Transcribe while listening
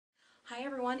Hi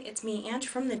everyone, it's me, Ange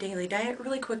from The Daily Diet.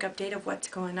 Really quick update of what's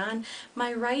going on.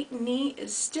 My right knee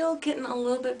is still getting a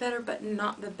little bit better, but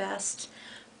not the best.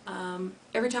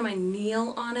 Every time I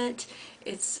kneel on it,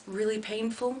 it's really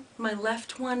painful. My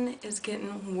left one is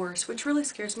getting worse, which really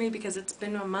scares me because it's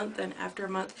been a month, and after a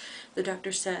month, the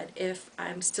doctor said if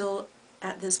I'm still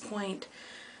at this point,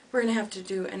 we're going to have to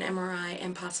do an MRI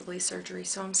and possibly surgery,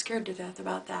 so I'm scared to death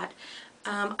about that.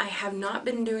 I have not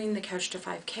been doing the Couch to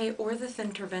 5K or the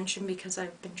Thintervention because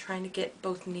I've been trying to get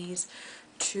both knees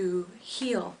to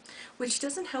heal, which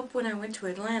doesn't help when I went to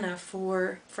Atlanta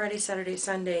for Friday, Saturday,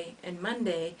 Sunday, and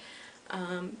Monday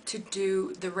to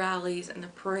do the rallies and the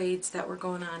parades that were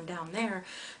going on down there.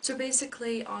 So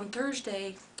basically on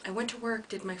Thursday, I went to work,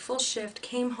 did my full shift,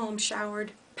 came home,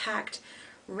 showered, packed,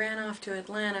 ran off to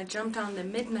Atlanta, jumped on the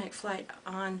midnight flight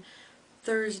on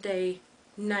Thursday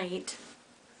night,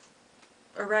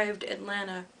 arrived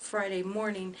Atlanta Friday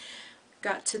morning,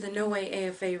 got to the No Way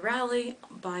AFA rally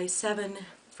by 7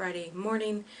 Friday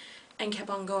morning, and kept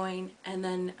on going, and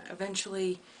then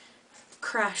eventually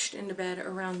crashed into bed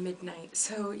around midnight.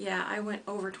 So yeah, I went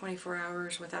over 24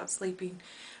 hours without sleeping,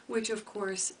 which of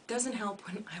course doesn't help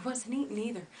when I wasn't eating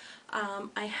either.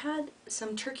 I had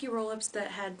some turkey roll-ups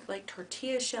that had like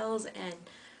tortilla shells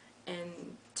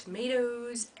and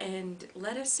tomatoes and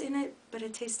lettuce in it, but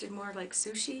it tasted more like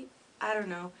sushi. I don't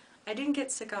know. I didn't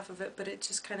get sick off of it, but it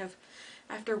just kind of,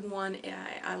 after one,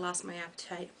 I lost my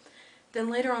appetite. Then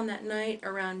later on that night,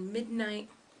 around midnight,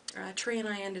 Trey and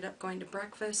I ended up going to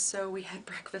breakfast, so we had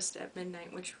breakfast at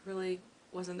midnight, which really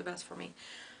wasn't the best for me.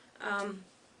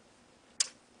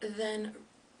 Then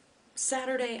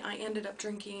Saturday, I ended up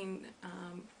drinking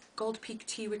Gold Peak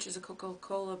tea, which is a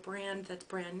Coca-Cola brand that's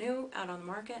brand new out on the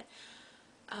market.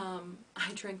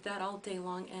 I drank that all day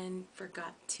long and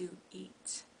forgot to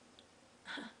eat.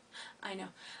 I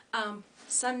know.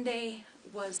 Sunday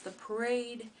was the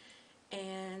parade,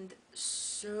 and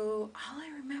so all I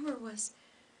remember was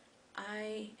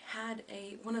I had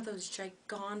one of those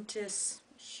gigantic,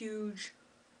 huge,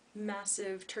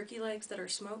 massive turkey legs that are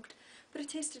smoked, but it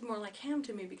tasted more like ham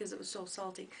to me because it was so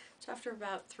salty. So after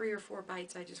about 3 or 4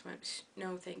 bites, I just went,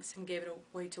 no thanks, and gave it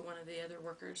away to one of the other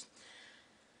workers.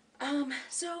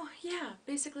 So yeah,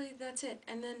 basically that's it.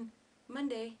 And then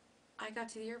Monday, I got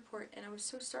to the airport and I was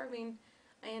so starving,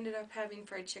 I ended up having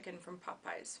fried chicken from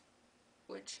Popeyes,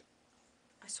 which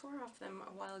I swore off them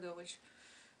a while ago, which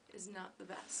is not the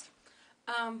best.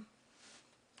 Um,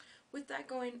 with that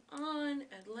going on,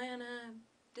 Atlanta,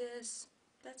 that's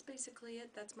basically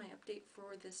it. That's my update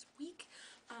for this week.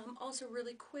 Also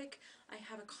really quick, I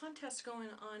have a contest going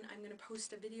on. I'm going to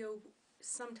post a video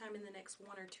sometime in the next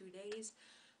 1 or 2 days.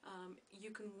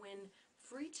 You can win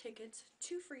free tickets,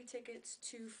 2 free tickets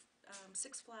to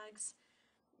Six Flags,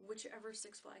 whichever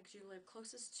Six Flags you live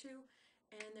closest to,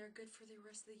 and they're good for the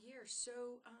rest of the year.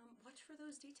 So watch for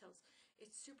those details.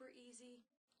 It's super easy,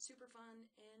 super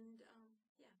fun, and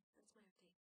yeah, that's my